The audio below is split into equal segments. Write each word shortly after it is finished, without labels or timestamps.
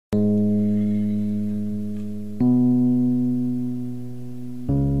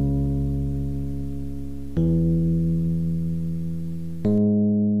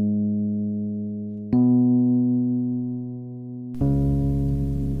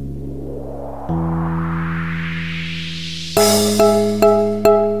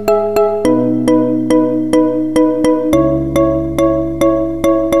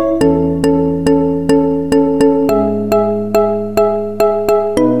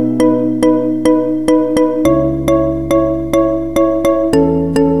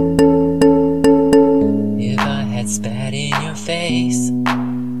Spat in your face,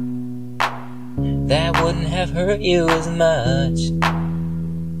 that wouldn't have hurt you as much.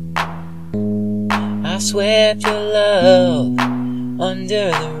 I swept your love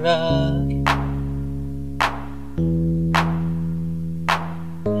under the rug.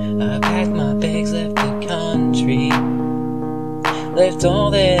 I packed my bags, left the country, left all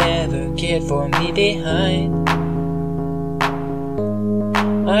that ever cared for me behind.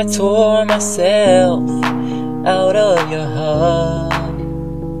 I tore myself out of your hug.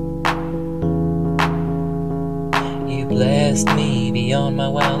 You blessed me beyond my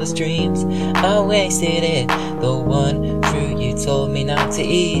wildest dreams. I wasted it, the one fruit you told me not to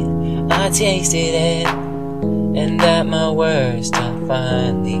eat. I tasted it, and at my worst I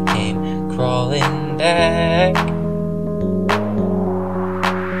finally came crawling back.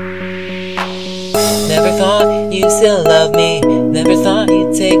 Never thought you'd still love me, never thought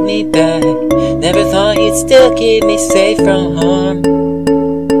you'd take me back, never thought you'd still keep me safe from harm.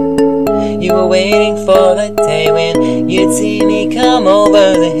 You were waiting for the day when you'd see me come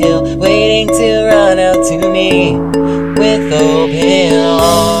over the hill, waiting to run out to me with open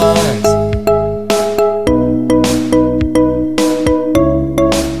arms.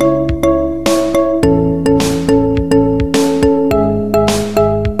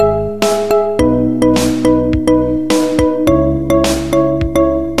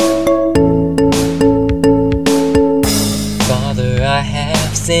 I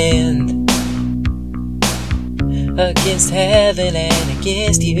have sinned against heaven and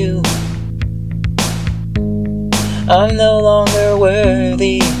against you. I'm no longer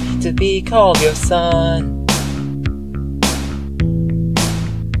worthy to be called your son.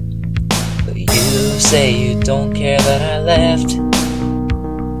 But you say you don't care that I left.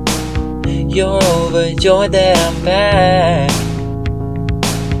 You're overjoyed that I'm back.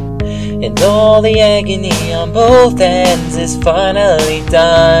 And all the agony on both ends is finally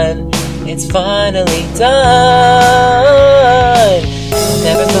done. It's finally done.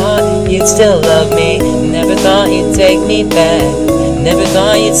 Never thought you'd still love me, never thought you'd take me back, never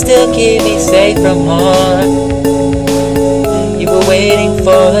thought you'd still keep me safe from harm. You were waiting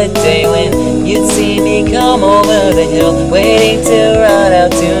for the day when you'd see me come over the hill, waiting to run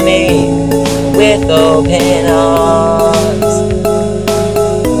out to me with open arms.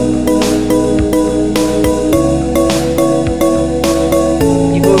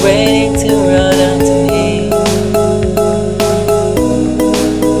 Waiting to run out to me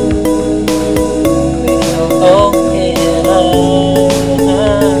with your open arms.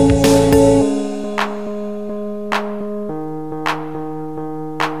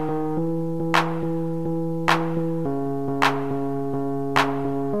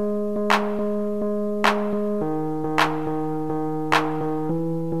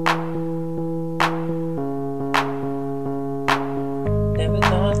 Never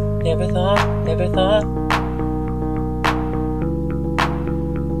thought, never thought, never thought.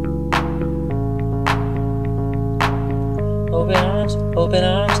 Open arms, open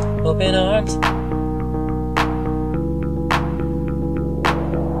arms, open arms.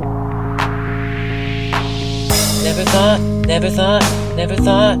 Never thought, never thought, never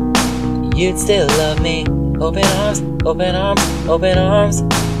thought you'd still love me. Open arms, open arms, open arms.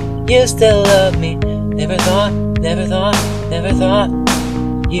 You still love me. Never thought, never thought, never thought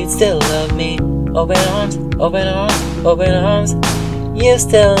you'd still love me. Open arms, open arms, open arms. You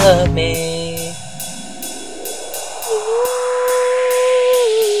still love me.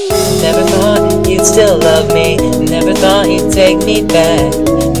 Never thought you'd still love me, never thought you'd take me back,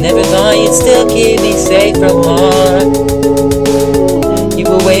 never thought you'd still keep me safe from harm. You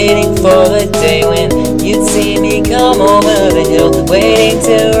were waiting for the day when you'd see me come over the hill, waiting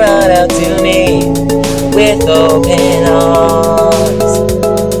to run out to me with open arms.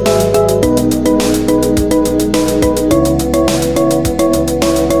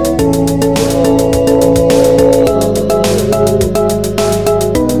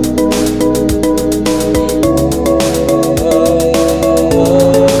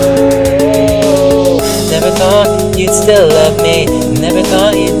 You'd still love me, never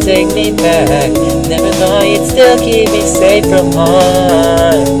thought you'd take me back, never thought you'd still keep me safe from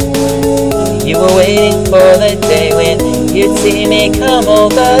harm. You were waiting for the day when you'd see me come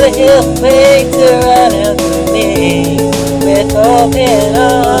over the hill, waiting to run out to me with open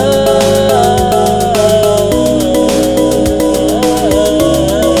arms.